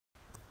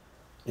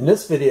In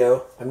this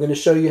video, I'm going to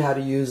show you how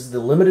to use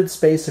the limited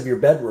space of your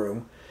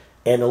bedroom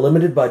and a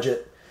limited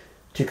budget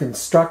to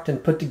construct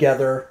and put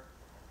together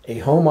a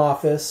home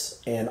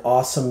office and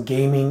awesome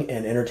gaming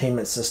and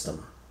entertainment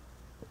system.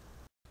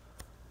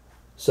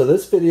 So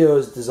this video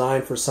is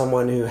designed for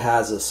someone who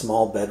has a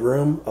small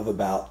bedroom of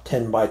about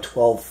 10 by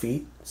 12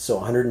 feet, so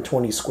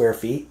 120 square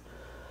feet,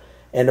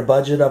 and a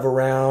budget of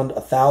around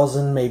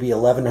 $1,000, maybe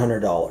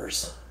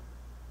 $1,100.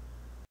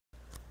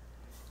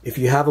 If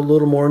you have a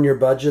little more in your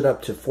budget,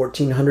 up to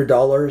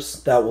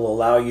 $1,400, that will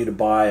allow you to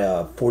buy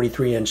a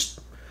 43-inch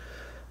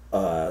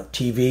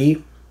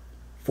TV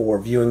for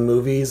viewing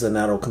movies, and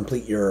that'll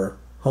complete your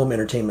home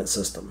entertainment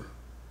system.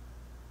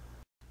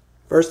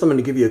 First, I'm going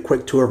to give you a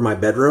quick tour of my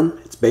bedroom.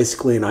 It's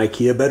basically an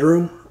IKEA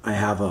bedroom. I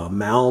have a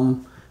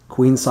Malm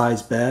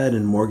queen-size bed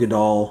and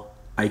Morgedal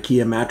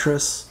IKEA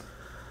mattress.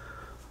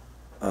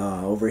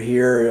 Over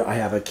here, I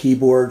have a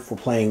keyboard for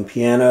playing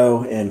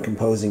piano and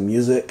composing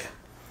music.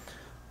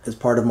 As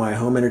part of my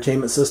home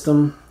entertainment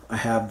system, I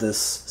have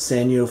this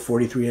Sanyo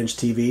 43-inch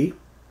TV.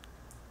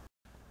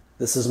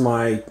 This is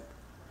my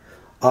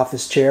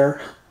office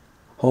chair,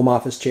 home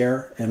office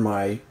chair, and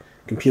my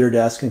computer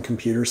desk and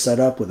computer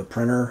setup with a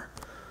printer.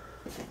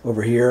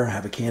 Over here, I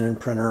have a Canon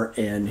printer,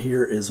 and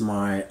here is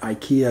my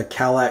IKEA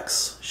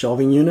Kallax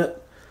shelving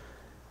unit.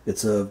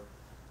 It's a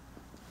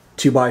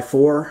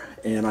 2x4,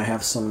 and I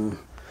have some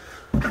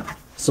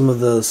of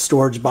the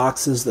storage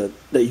boxes that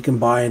you can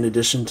buy in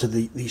addition to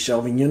the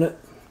shelving unit.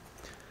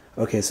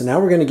 Okay, so now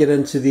we're going to get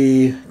into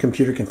the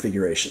computer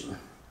configuration.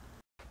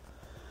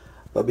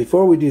 But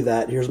before we do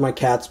that, here's my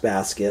cat's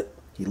basket.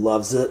 He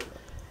loves it.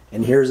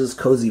 And here's his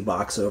cozy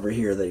box over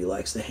here that he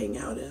likes to hang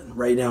out in.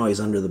 Right now he's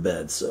under the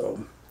bed,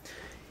 so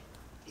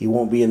he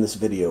won't be in this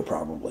video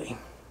probably.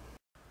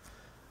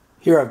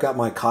 Here I've got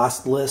my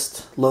cost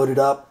list loaded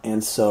up,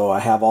 and so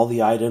I have all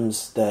the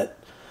items that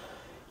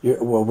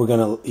we're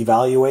going to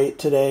evaluate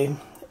today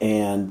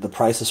and the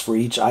prices for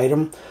each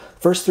item.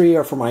 First three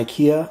are from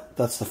IKEA.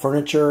 That's the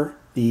furniture,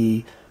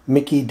 the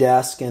Mickey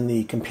desk, and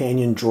the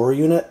companion drawer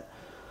unit,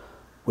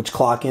 which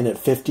clock in at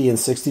 $50 and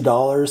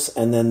 $60.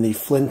 And then the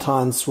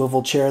Flinton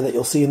swivel chair that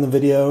you'll see in the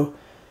video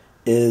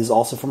is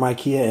also from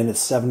IKEA, and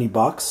it's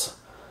 $70.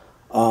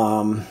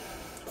 From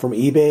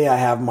eBay, I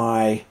have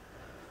my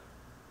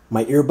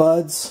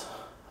earbuds,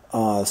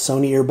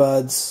 Sony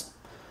earbuds,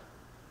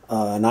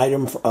 an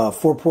item,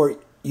 4-port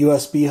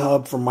USB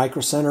hub from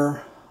Micro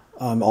Center,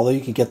 although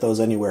you can get those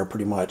anywhere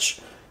pretty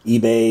much.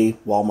 eBay,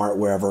 Walmart,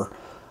 wherever.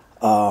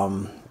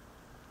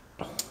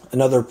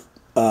 Another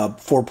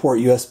 4-port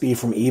USB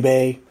from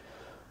eBay.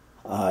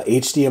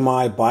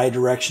 HDMI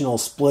bidirectional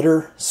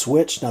splitter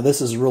switch. Now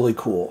this is really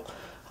cool.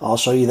 I'll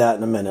show you that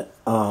in a minute.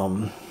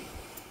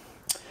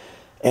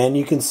 And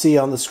you can see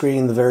on the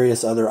screen the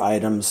various other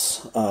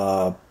items.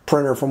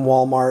 Printer from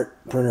Walmart,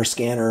 printer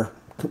scanner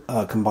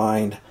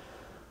combined.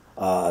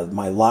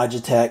 My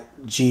Logitech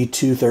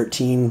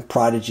G213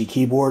 Prodigy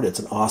keyboard. It's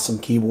an awesome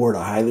keyboard.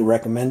 I highly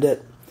recommend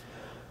it.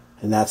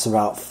 And that's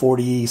about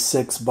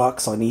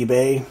 $46 on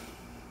eBay.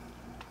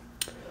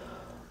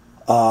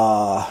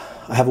 I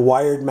have a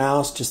wired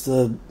mouse, just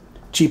a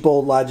cheap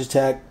old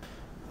Logitech.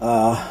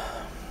 That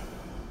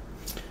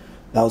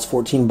was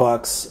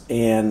 $14.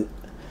 And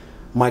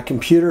my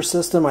computer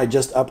system I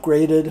just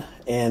upgraded.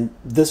 And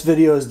this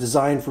video is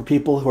designed for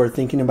people who are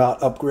thinking about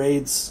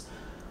upgrades,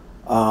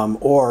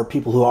 or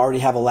people who already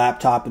have a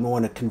laptop and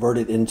want to convert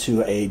it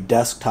into a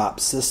desktop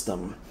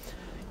system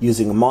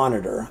using a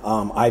monitor.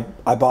 I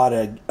bought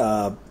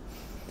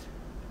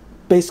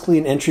basically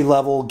an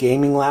entry-level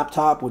gaming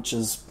laptop, which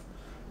is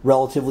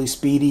relatively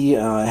speedy.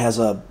 It has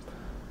a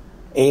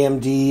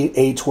AMD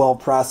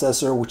A12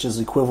 processor, which is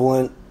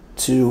equivalent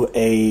to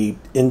a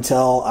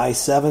Intel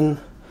i7.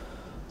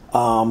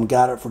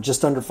 Got it for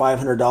just under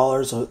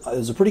 $500. It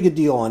was a pretty good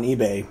deal on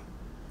eBay.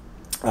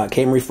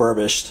 Came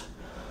refurbished.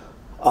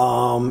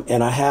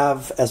 And I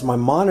have as my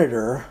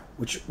monitor,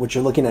 which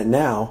you're looking at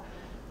now,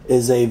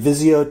 is a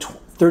Vizio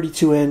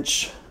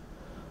 32-inch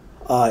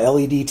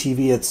LED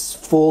TV. It's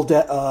full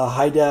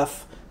high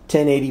def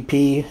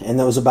 1080p, and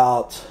that was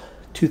about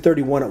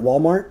 $231 at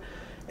Walmart,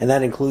 and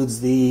that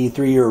includes the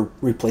 3-year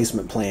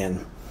replacement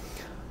plan.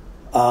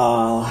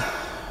 Also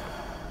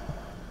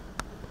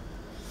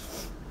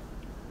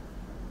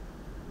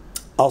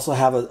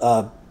have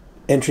a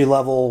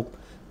entry-level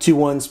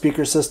 2-1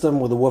 speaker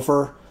system with a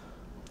woofer,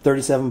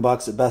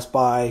 $37 at Best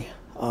Buy,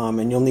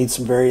 and you'll need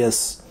some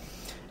various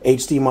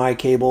HDMI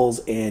cables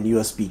and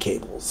USB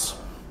cables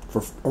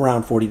for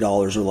around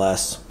 $40 or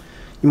less.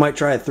 You might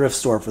try a thrift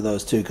store for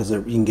those too, because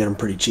you can get them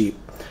pretty cheap.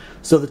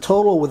 So the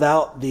total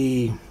without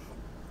the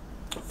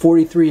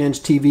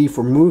 43-inch TV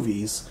for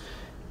movies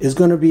is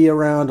going to be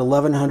around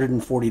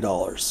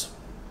 $1,140.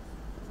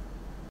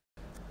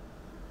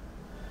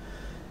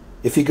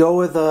 If you go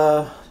with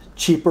a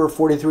cheaper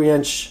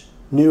 43-inch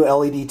new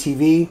LED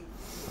TV,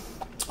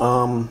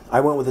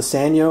 I went with a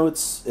Sanyo.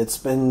 It's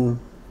been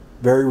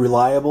very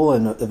reliable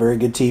and a very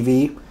good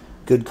TV,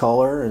 good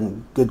color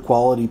and good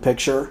quality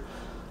picture.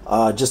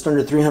 Just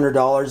under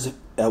 $300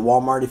 at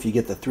Walmart if you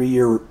get the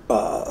 3-year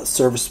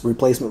service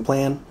replacement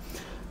plan.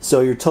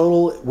 So your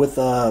total with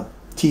a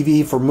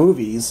TV for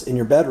movies in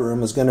your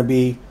bedroom is going to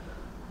be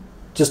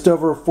just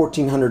over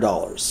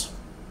 $1,400.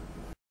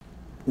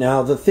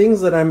 Now the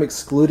things that I'm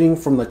excluding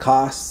from the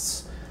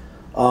costs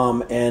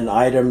and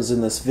items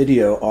in this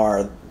video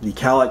are the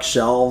Kallax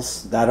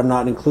shelves that I'm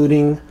not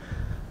including.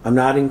 I'm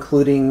not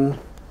including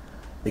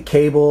the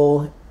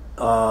cable,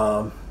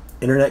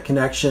 internet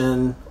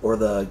connection, or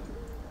the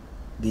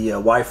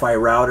Wi-Fi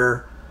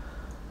router.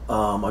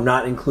 I'm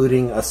not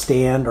including a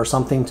stand or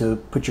something to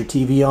put your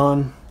TV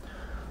on.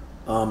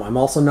 I'm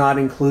also not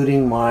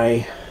including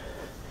my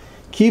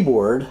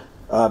keyboard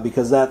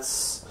because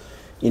that's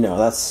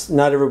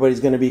not everybody's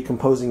going to be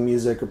composing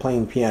music or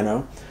playing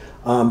piano.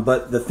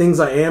 But the things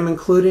I am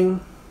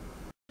including,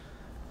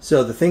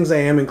 so the things I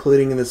am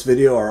including in this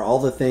video are all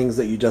the things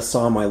that you just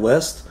saw on my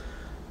list.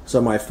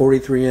 So my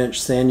 43-inch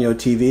Sanyo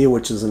TV,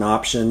 which is an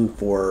option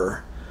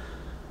for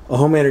a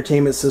home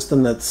entertainment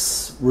system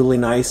that's really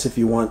nice if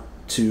you want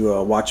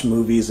to watch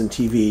movies and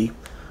TV.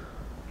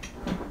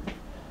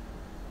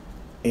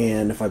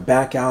 And if I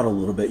back out a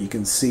little bit, you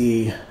can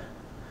see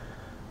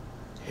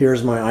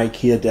here's my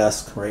IKEA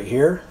desk right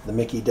here, the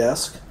Mickey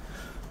desk.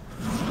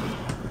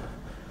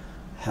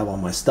 Have all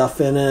my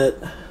stuff in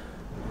it,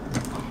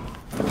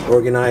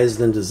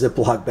 organized into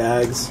Ziploc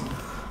bags.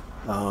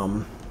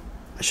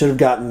 I should have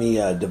gotten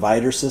the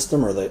divider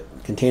system or the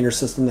container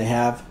system they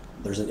have.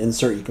 There's an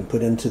insert you can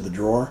put into the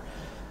drawer,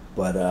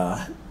 but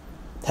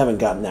haven't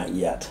gotten that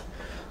yet.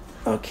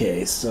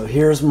 Okay, so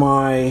here's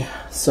my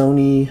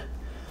Sony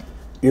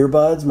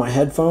earbuds, my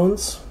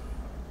headphones.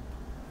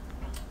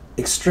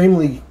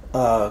 Extremely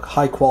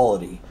high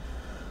quality.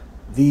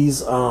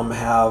 These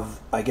have,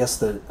 I guess,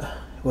 the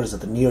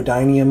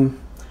neodymium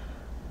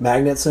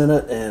magnets in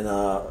it, and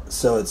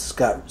so it's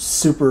got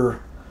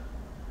super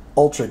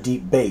ultra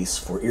deep bass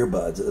for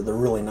earbuds. They're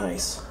really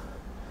nice.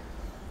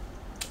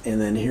 And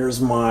then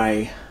here's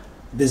my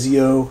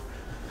Vizio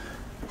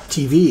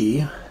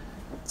TV.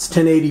 It's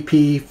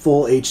 1080p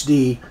full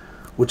HD,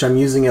 which I'm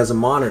using as a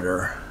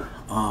monitor.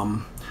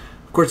 Of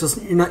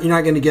course, you're not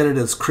going to get it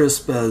as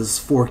crisp as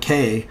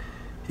 4K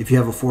if you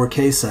have a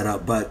 4K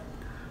setup, but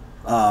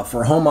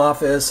for home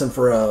office and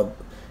for a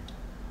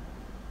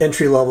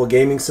entry-level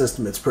gaming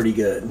system, it's pretty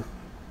good.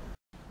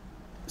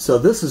 So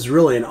this is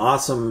really an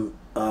awesome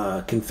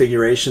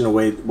configuration, a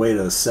way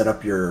to set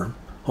up your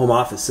home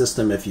office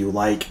system if you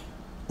like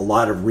a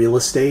lot of real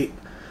estate.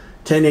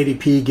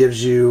 1080p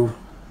gives you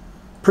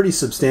pretty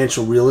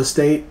substantial real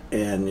estate,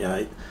 and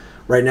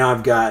right now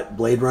I've got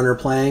Blade Runner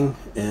playing,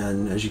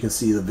 and as you can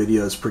see, the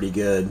video is pretty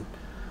good.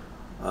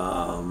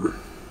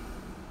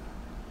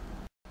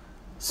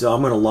 So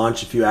I'm going to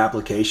launch a few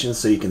applications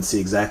so you can see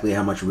exactly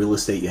how much real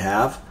estate you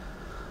have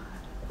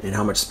and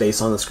how much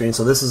space on the screen.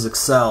 So this is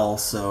Excel,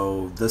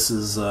 so this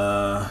is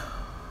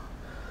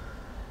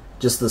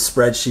just the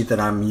spreadsheet that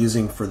I'm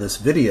using for this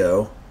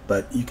video,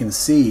 but you can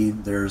see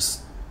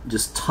there's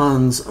just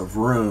tons of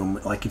room.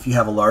 Like if you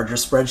have a larger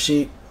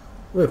spreadsheet,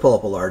 let me pull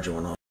up a larger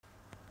one.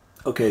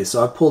 Okay,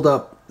 so I pulled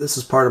up, this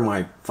is part of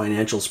my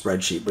financial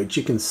spreadsheet, but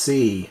you can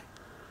see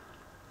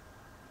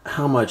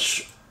how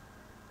much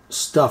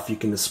stuff you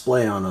can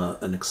display on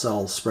an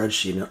Excel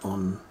spreadsheet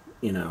on,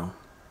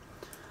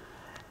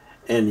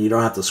 and you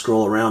don't have to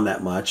scroll around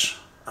that much.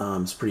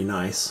 It's pretty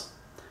nice.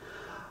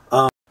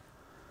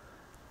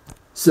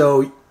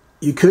 So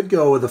you could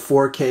go with a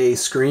 4K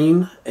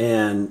screen,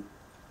 and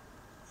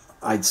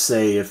I'd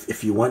say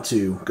if you want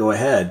to, go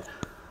ahead.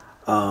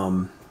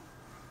 The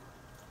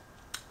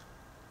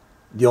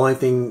only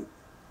thing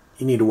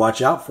you need to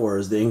watch out for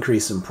is the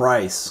increase in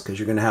price, because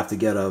you're going to have to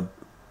get a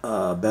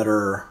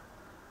better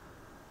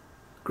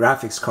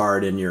graphics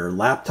card in your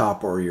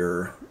laptop or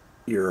your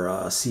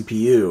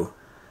CPU.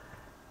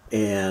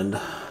 And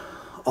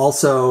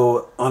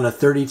also on a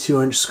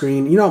 32-inch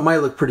screen, it might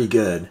look pretty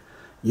good.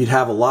 You'd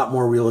have a lot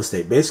more real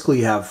estate. Basically,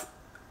 you have,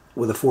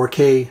 with a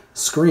 4K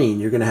screen,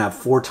 you're going to have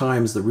 4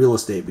 times the real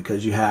estate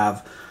because you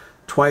have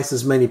twice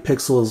as many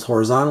pixels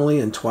horizontally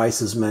and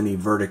twice as many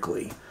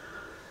vertically.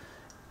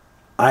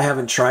 I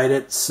haven't tried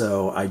it,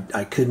 so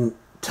I couldn't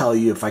tell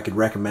you if I could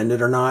recommend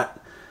it or not.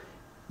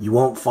 You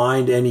won't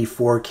find any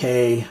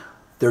 4K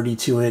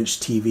 32-inch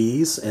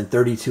TVs, and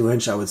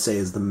 32-inch I would say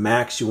is the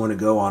max you want to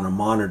go on a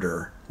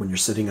monitor when you're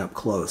sitting up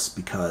close,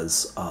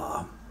 because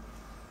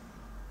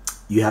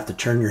you have to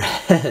turn your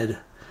head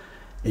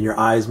and your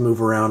eyes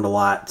move around a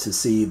lot to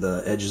see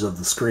the edges of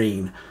the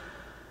screen.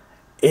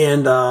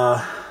 And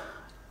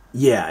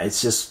yeah,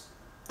 it's just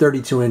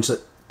 32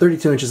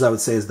 inches I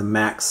would say is the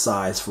max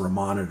size for a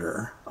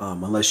monitor,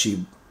 unless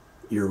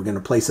you're going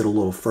to place it a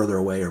little further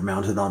away or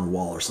mount it on a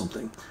wall or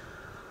something.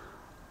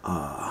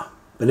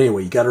 But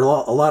anyway, you got a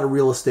lot of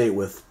real estate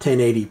with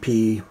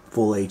 1080p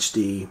full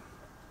HD,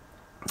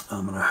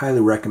 and I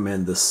highly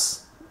recommend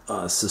this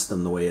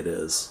system the way it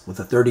is, with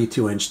a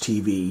 32-inch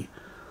TV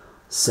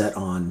set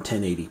on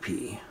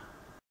 1080p.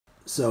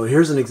 So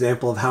here's an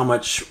example of how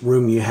much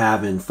room you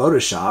have in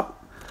Photoshop.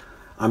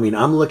 I mean,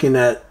 I'm looking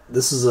at,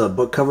 this is a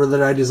book cover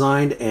that I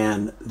designed,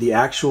 and the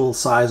actual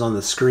size on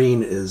the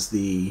screen is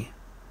the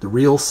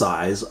real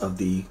size of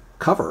the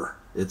cover.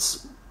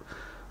 It's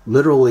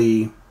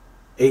literally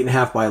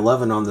 8.5 by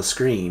 11 on the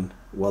screen.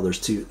 Well, there's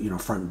two, you know,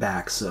 front and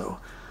back, so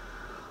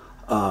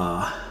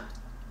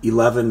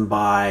 11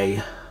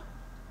 by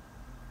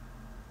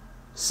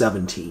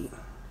 17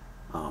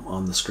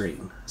 on the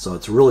screen. So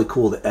it's really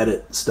cool to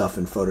edit stuff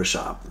in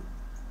Photoshop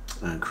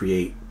and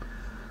create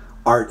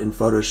art in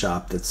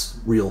Photoshop that's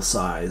real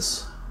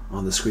size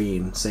on the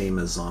screen, same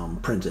as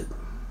printed.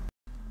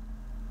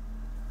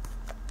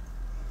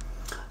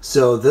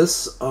 So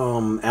this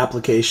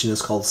application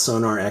is called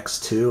Sonar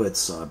X2.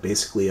 It's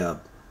basically a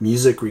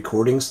music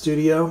recording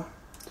studio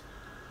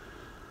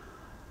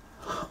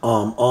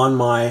on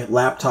my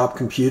laptop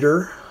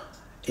computer,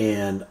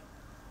 and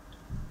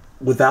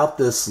without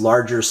this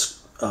larger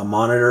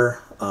monitor,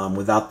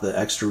 without the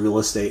extra real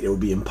estate, it would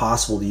be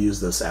impossible to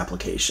use this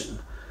application,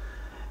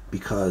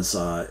 because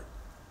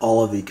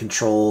all of the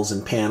controls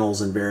and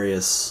panels and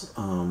various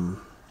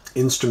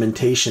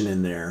instrumentation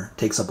in there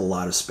takes up a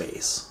lot of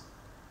space.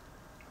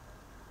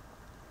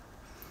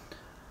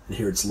 And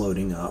here it's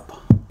loading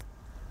up.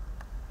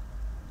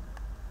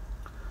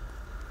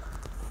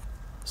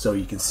 So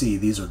you can see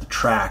these are the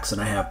tracks,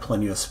 and I have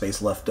plenty of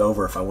space left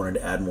over if I wanted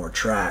to add more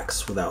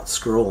tracks without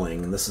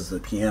scrolling. And this is the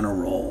piano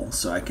roll,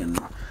 so I can,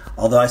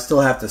 although I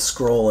still have to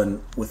scroll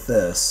in with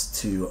this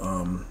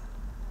to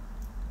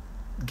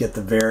get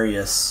the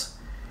various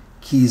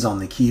keys on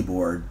the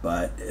keyboard,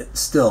 but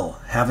still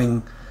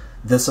having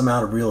this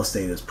amount of real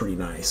estate is pretty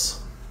nice.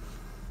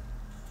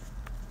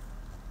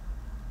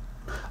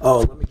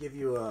 Oh, let me give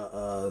you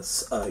a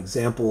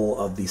example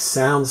of the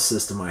sound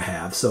system I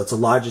have. So it's a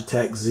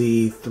Logitech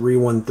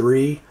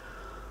Z313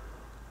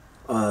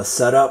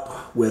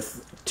 setup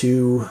with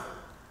 2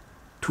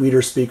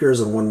 tweeter speakers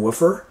and 1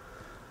 woofer.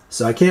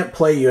 So I can't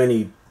play you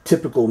any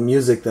typical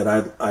music that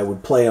I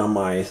would play on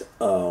my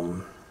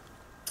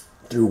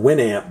through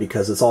Winamp,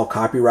 because it's all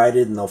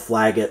copyrighted and they'll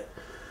flag it.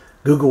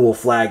 Google will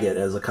flag it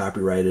as a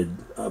copyrighted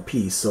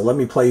piece. So let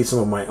me play you some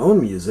of my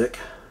own music.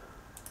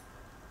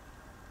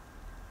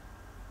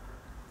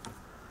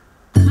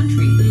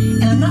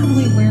 And I'm not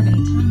really aware of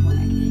any time lag.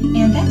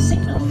 And that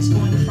signal is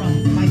going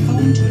from my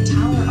phone to a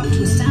tower, up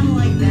to a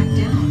satellite, back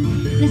down.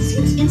 And it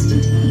seems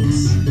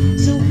instantaneous.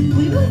 So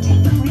we really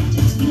take for granted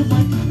the speed of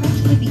light can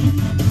practically be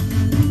infinite.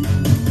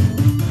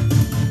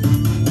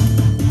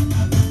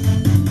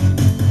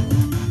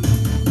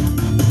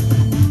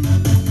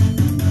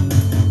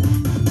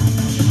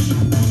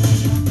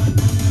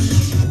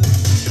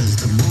 Does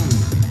the moon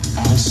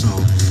also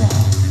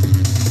fall?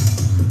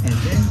 And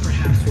then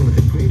perhaps one of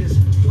the greatest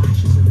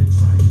flashes of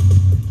insight,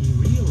 he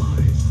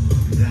realized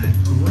that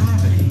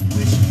gravity,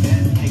 which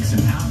then takes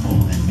an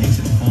apple and makes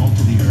it fall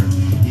to the earth,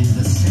 is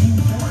the same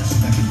force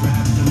that could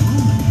grab the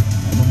moon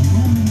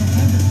in the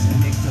heavens, and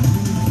make the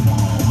moon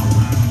fall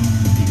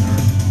around the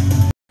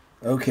earth.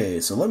 Okay,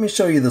 so let me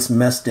show you this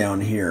mess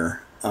down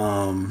here.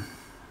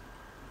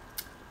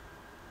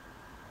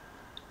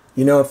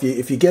 You know,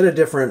 if you get a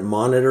different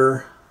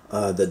monitor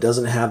that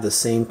doesn't have the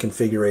same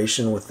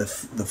configuration with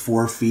the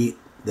 4 feet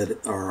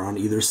that are on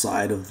either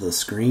side of the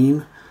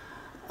screen,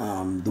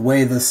 the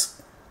way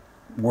this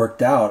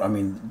worked out, I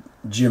mean,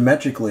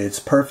 geometrically it's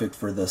perfect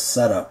for this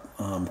setup,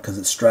 because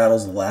it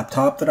straddles the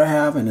laptop that I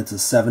have, and it's a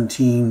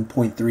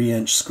 17.3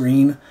 inch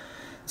screen.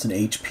 It's an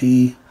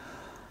HP.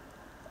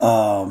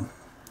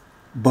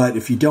 But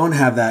if you don't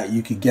have that,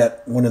 you could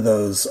get one of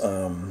those,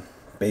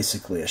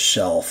 basically a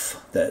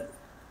shelf that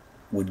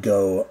would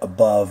go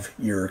above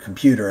your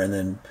computer, and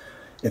then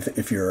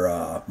if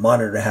your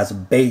monitor has a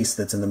base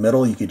that's in the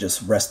middle, you could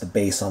just rest the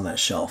base on that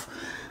shelf.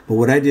 But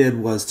what I did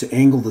was to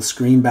angle the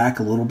screen back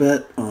a little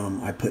bit.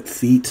 I put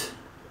feet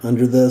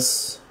under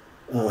this,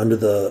 I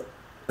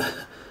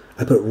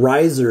put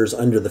risers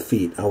under the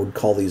feet. I would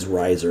call these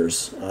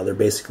risers. They're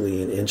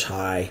basically 1 inch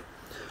high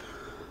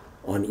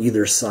on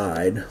either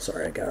side.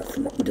 Sorry, I got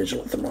a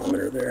digital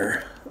thermometer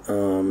there.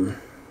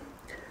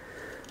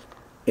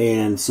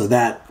 And so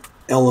that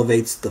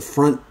elevates the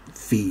front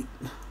feet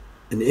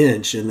 1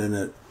 inch, and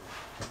then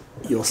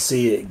you'll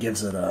see it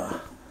gives it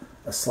a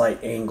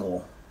slight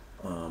angle,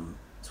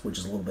 which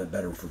is a little bit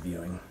better for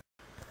viewing.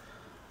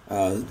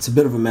 It's a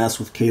bit of a mess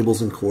with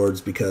cables and cords,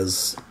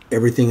 because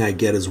everything I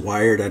get is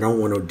wired. I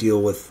don't want to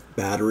deal with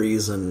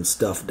batteries and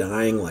stuff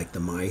dying, like the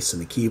mice and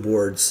the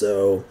keyboard.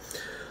 So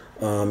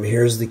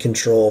here's the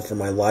control for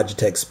my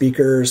Logitech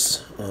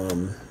speakers.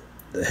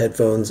 The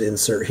headphones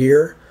insert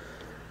here.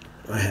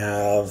 I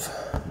have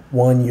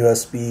one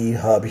USB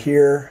hub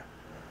here,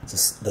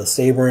 it's the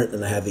Sabrent,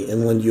 and I have the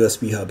Inland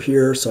USB hub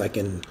here, so I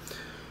can,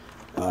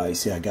 you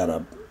see I got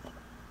a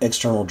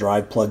external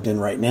drive plugged in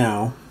right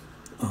now.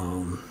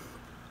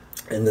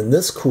 And then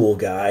this cool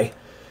guy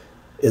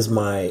is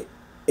my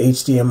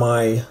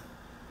HDMI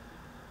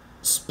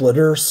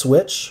splitter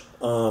switch.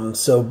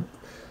 So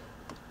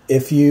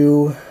if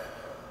you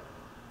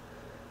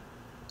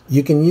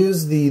can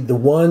use the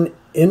one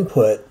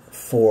input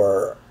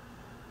for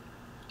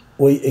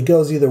Well, it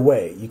goes either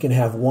way. You can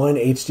have one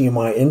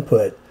HDMI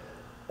input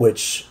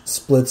which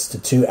splits to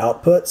two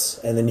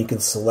outputs, and then you can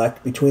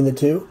select between the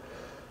two.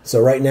 So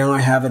right now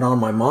I have it on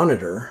my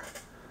monitor,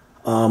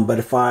 but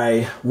if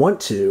I want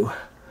to,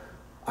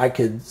 I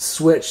could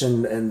switch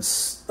and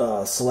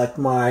select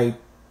my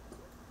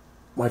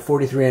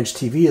 43-inch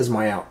TV as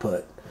my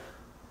output.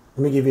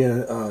 Let me give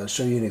you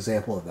show you an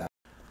example of that.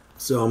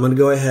 So I'm going to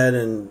go ahead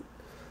and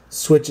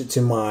switch it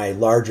to my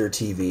larger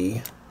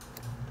TV,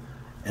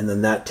 and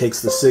then that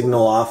takes the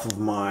signal off of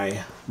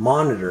my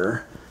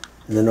monitor.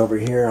 And then over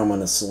here I'm going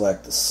to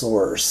select the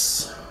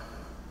source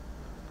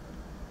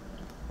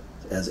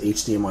as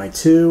HDMI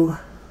 2.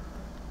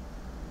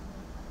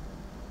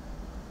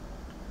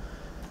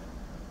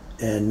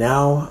 And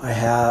now I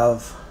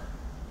have,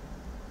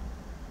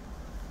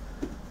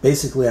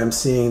 basically I'm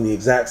seeing the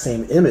exact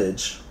same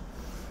image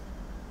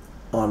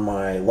on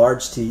my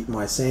large TV,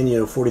 my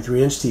Sanyo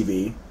 43-inch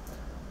TV.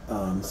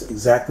 It's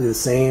exactly the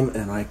same,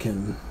 and I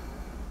can,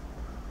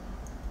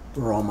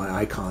 where all my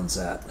icons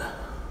at.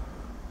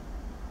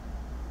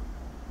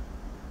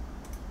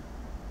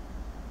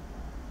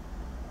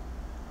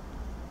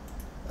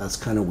 That's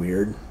kind of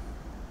weird.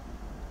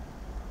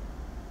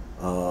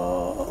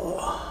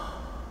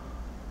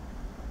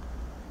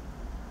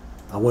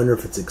 I wonder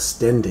if it's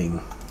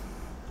extending.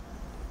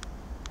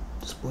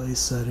 Display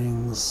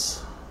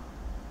settings.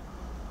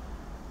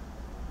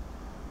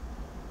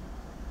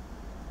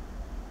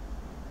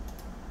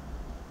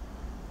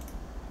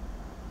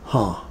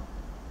 Huh.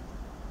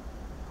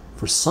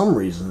 For some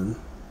reason,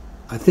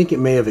 I think it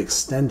may have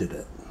extended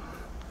it.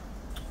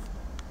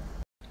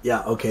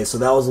 Yeah, okay, so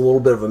that was a little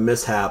bit of a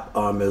mishap. It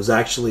was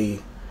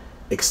actually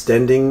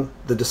extending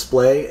the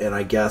display, and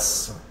I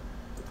guess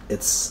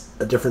it's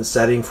a different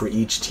setting for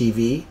each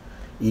TV,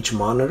 each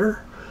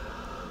monitor.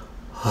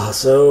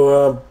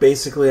 So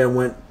basically I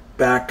went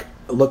back,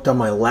 looked on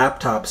my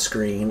laptop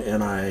screen,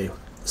 and I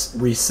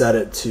reset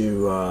it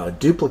to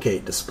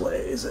duplicate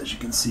displays, as you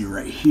can see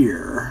right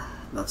here.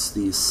 That's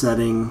the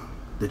setting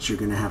that you're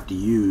going to have to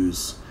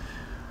use.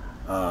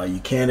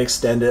 You can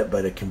extend it,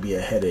 but it can be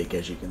a headache,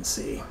 as you can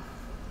see.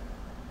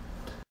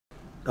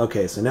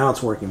 Okay, so now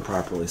it's working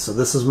properly. So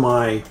this is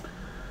my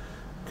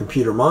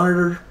computer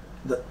monitor,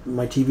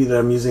 my TV that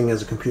I'm using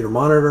as a computer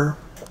monitor,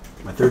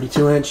 my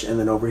 32-inch, and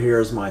then over here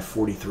is my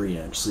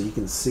 43-inch. So you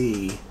can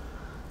see,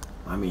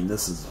 I mean,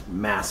 this is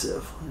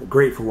massive.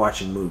 Great for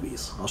watching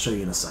movies. I'll show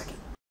you in a second.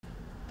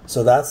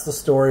 So that's the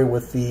story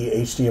with the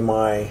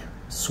HDMI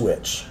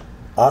switch.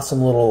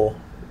 Awesome little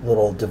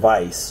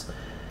device.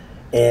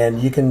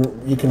 And you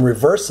can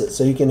reverse it,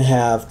 so you can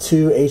have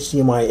two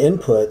HDMI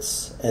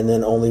inputs and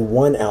then only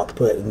one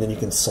output, and then you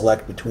can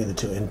select between the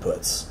two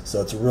inputs.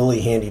 So it's a really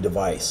handy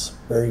device.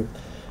 Very,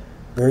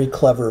 very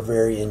clever,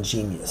 very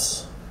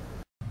ingenious.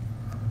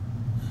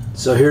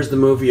 So here's the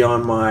movie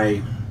on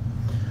my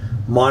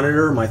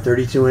monitor, my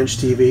 32-inch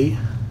TV,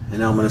 and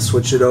now I'm going to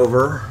switch it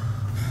over.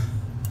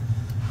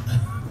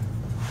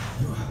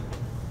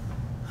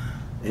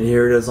 And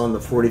here it is on the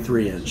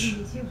 43-inch.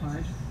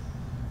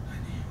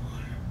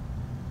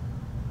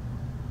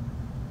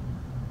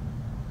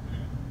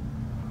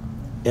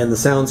 And the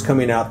sound's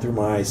coming out through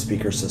my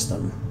speaker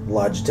system,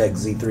 Logitech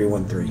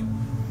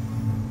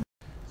Z313.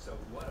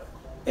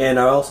 And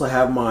I also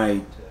have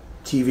my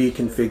TV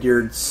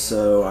configured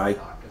so I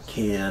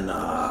can,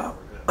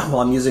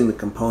 well, I'm using the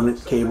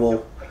component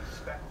cable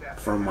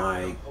from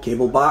my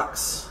cable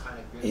box,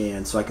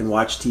 and so I can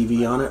watch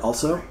TV on it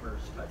also,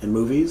 and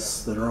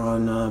movies that are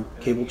on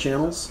cable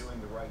channels.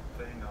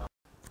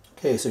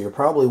 Okay, so you're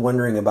probably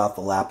wondering about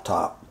the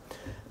laptop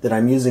that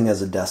I'm using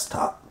as a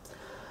desktop.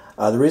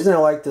 The reason I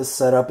like this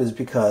setup is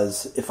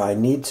because if I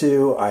need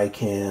to, I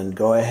can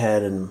go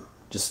ahead and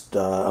just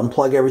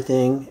unplug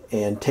everything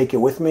and take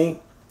it with me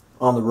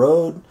on the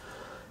road,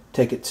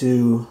 take it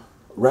to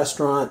a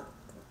restaurant,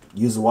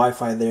 use the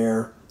Wi-Fi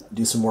there,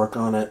 do some work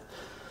on it.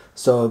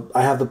 So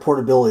I have the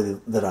portability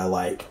that I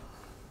like.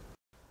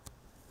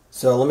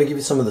 So let me give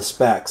you some of the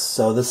specs.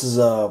 So this is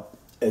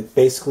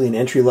basically an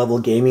entry-level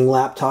gaming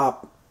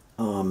laptop.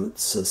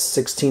 It's a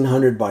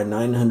 1600 by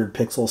 900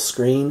 pixel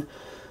screen,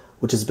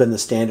 which has been the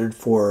standard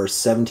for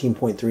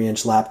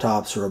 17.3-inch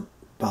laptops for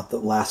about the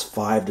last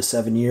 5 to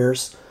 7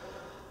 years.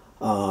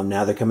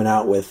 Now they're coming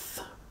out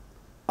with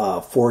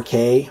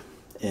 4K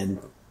and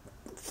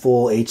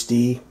full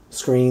HD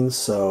screens,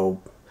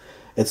 so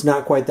it's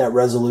not quite that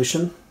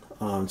resolution,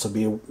 so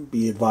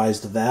be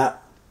advised of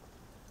that.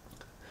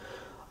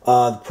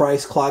 The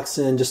price clocks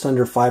in just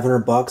under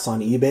 $500 on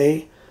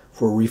eBay.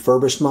 For a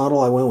refurbished model,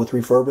 I went with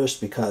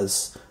refurbished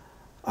because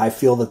I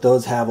feel that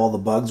those have all the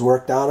bugs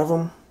worked out of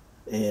them.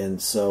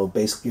 And so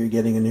basically you're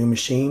getting a new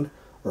machine,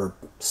 or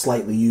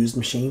slightly used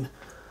machine.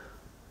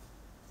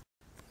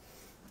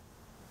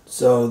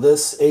 So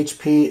this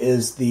HP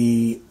is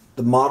the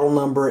model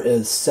number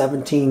is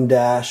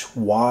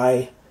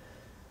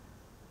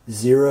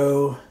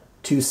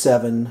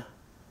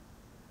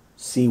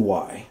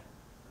 17-Y027CY,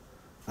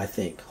 I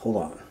think. Hold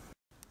on.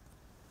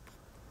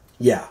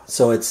 Yeah,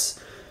 so it's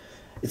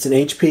an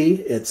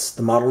HP.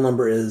 The model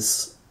number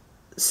is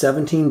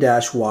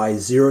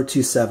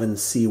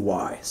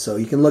 17-Y027CY. So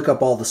you can look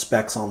up all the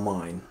specs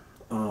online.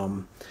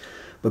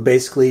 But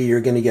basically,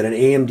 you're going to get an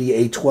AMD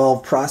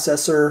A12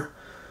 processor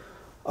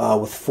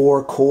with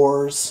 4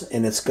 cores,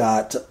 and it's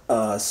got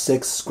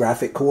 6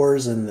 graphic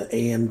cores and the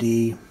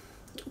AMD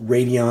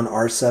Radeon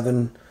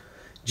R7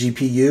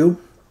 GPU.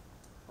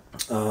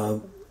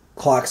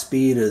 Clock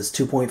speed is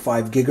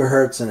 2.5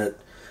 gigahertz, and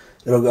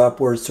it'll go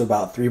upwards to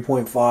about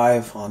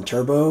 3.5 on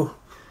turbo.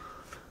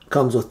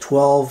 Comes with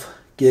 12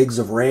 gigs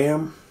of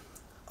RAM,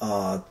 2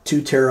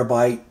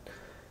 terabyte,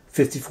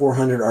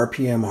 5400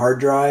 RPM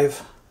hard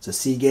drive. It's a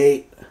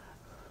Seagate.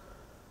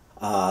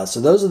 So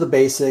those are the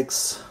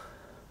basics.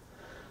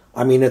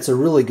 I mean, it's a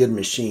really good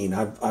machine.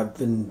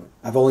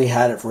 I've only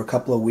had it for a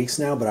couple of weeks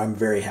now, but I'm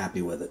very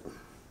happy with it.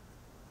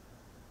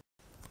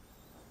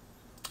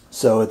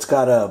 So it's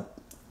got a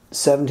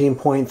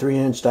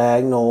 17.3-inch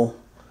diagonal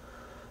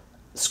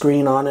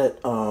screen on it,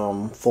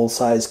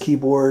 full-size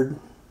keyboard.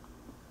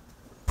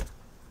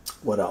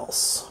 What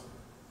else?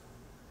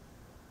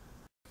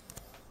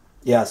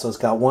 Yeah, so it's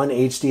got one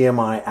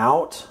HDMI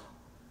out.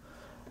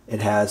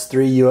 It has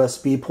 3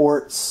 USB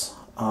ports,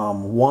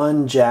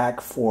 1 jack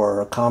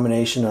for a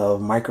combination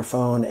of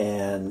microphone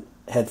and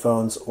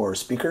headphones or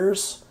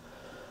speakers.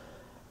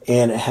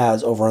 And it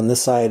has, over on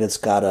this side, it's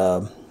got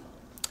a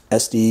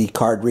SD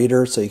card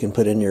reader, so you can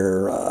put in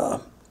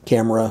your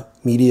camera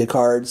media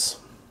cards.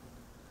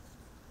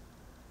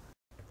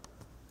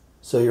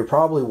 So you're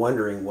probably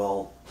wondering,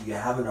 well, do you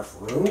have enough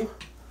room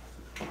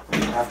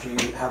after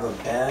you have a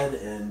bed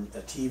and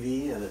a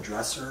TV and a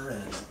dresser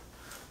and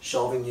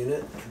shelving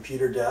unit,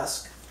 computer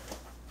desk,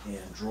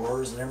 and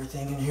drawers and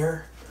everything in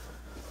here?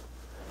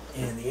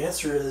 And the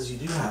answer is you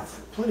do have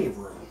plenty of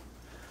room.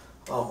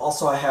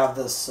 Also, I have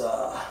this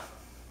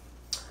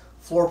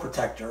floor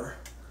protector.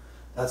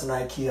 That's an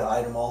IKEA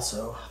item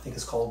also. I think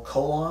it's called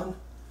Kolon,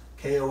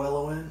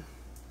 K-O-L-O-N.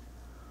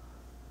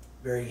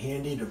 Very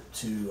handy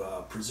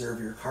to preserve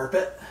your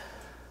carpet.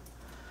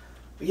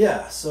 But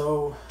yeah,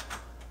 so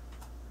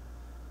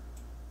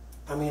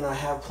I mean, I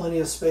have plenty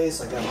of space.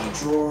 I got my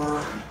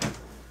drawer.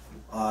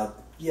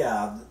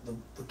 Yeah,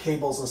 the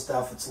cables and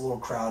stuff, it's a little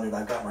crowded.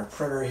 I've got my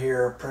printer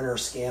here, printer,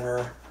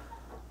 scanner.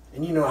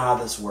 And you know how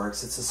this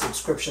works. It's a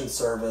subscription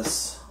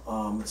service.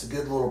 It's a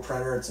good little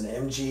printer. It's an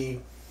MG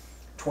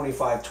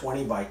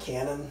 2520 by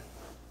Canon.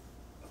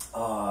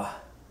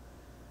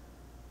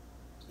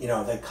 You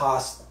know, they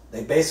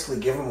basically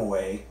give them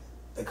away.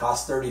 They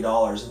cost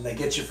 $30 and they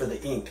get you for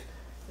the ink.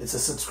 It's a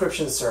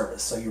subscription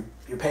service, so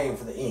you're paying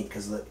for the ink,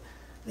 because the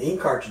ink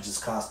cartridges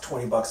cost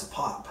 20 bucks a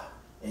pop,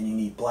 and you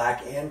need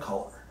black and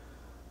color.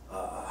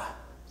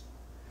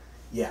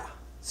 Yeah,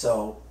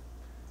 so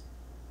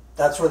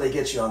that's where they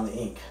get you on the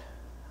ink.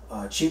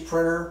 Cheap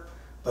printer,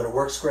 but it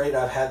works great.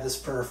 I've had this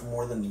printer for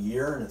more than a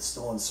year and it's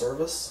still in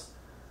service.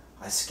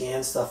 I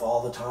scan stuff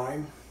all the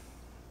time.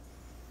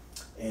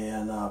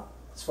 And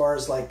as far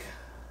as like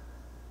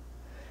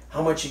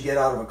how much you get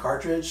out of a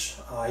cartridge,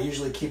 I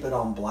usually keep it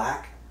on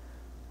black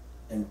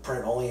and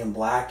print only in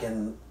black,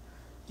 and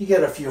you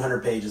get a few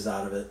hundred pages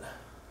out of it.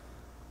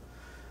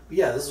 But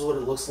yeah, this is what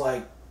it looks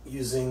like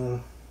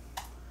using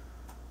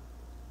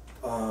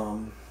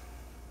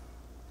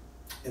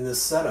in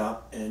this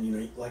setup. And you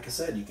know, like I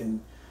said, you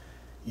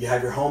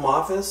have your home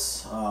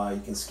office,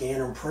 you can scan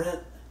and print,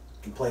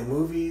 you can play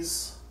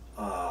movies,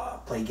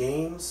 play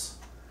games,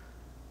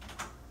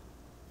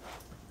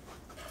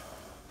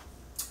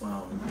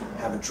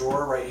 have a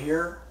drawer right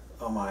here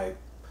on my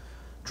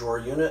drawer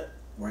unit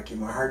where I keep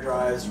my hard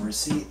drives and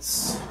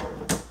receipts,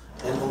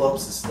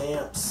 envelopes and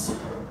stamps,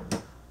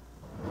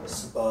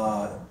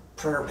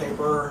 printer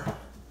paper,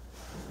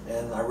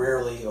 and I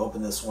rarely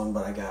open this one,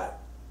 but I got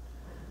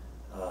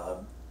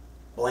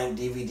blank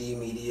DVD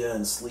media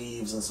and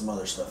sleeves and some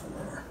other stuff in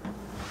there.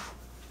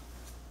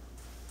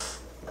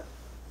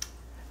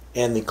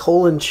 And the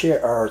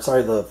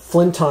the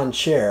Flinton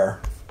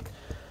chair,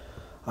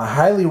 I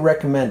highly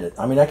recommend it.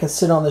 I mean, I can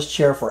sit on this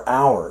chair for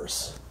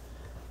hours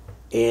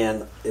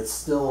and it's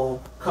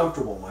still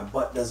comfortable. My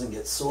butt doesn't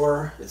get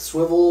sore. It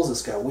swivels.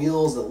 It's got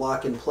wheels that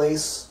lock in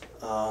place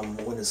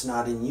when it's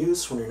not in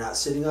use, when you're not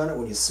sitting on it.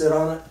 When you sit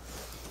on it,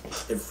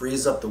 it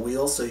frees up the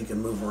wheels so you can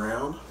move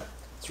around.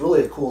 It's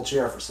really a cool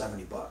chair for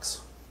 70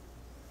 bucks.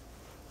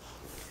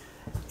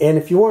 And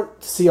if you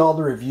want to see all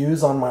the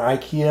reviews on my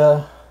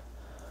IKEA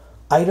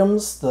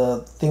items, the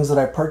things that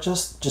I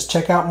purchased, just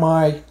check out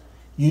my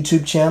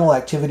YouTube channel,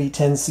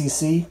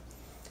 Activity10cc,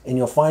 and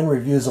you'll find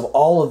reviews of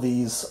all of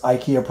these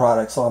IKEA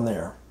products on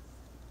there.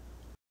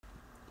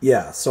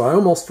 Yeah, so I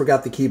almost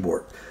forgot the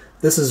keyboard.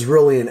 This is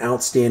really an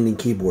outstanding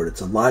keyboard. It's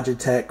a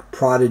Logitech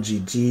Prodigy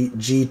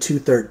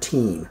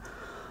G213.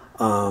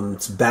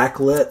 It's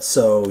backlit,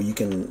 so you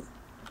can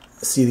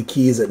see the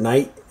keys at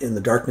night in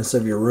the darkness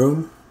of your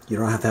room. You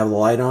don't have to have the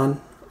light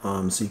on,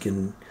 so you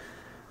can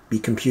be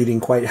computing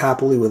quite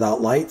happily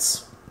without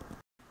lights.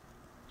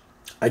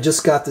 I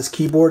just got this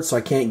keyboard, so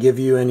I can't give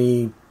you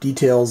any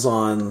details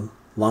on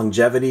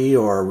longevity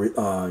or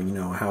you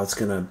know, how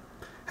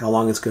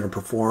long it's gonna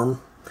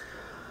perform.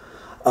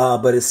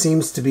 but it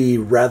seems to be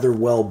rather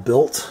well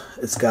built.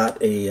 It's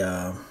got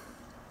a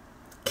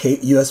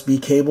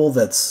USB cable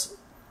that's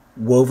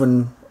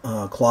woven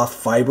cloth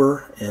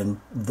fiber and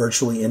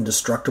virtually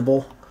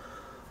indestructible.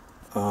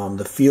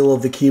 The feel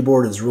of the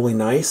keyboard is really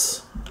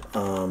nice.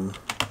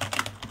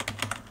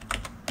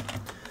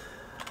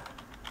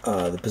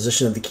 The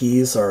position of the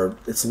keys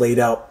it's laid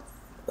out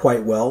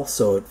quite well,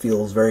 so it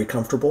feels very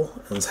comfortable.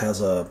 And it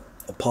has a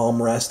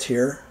palm rest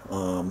here.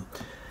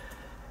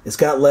 It's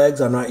got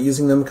legs. I'm not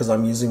using them because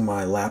I'm using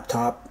my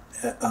laptop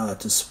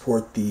to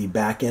support the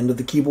back end of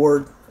the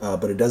keyboard,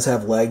 but it does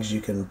have legs.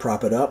 You can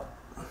prop it up.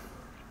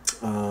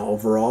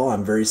 Overall,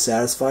 I'm very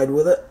satisfied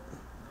with it.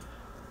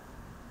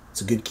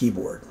 It's a good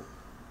keyboard.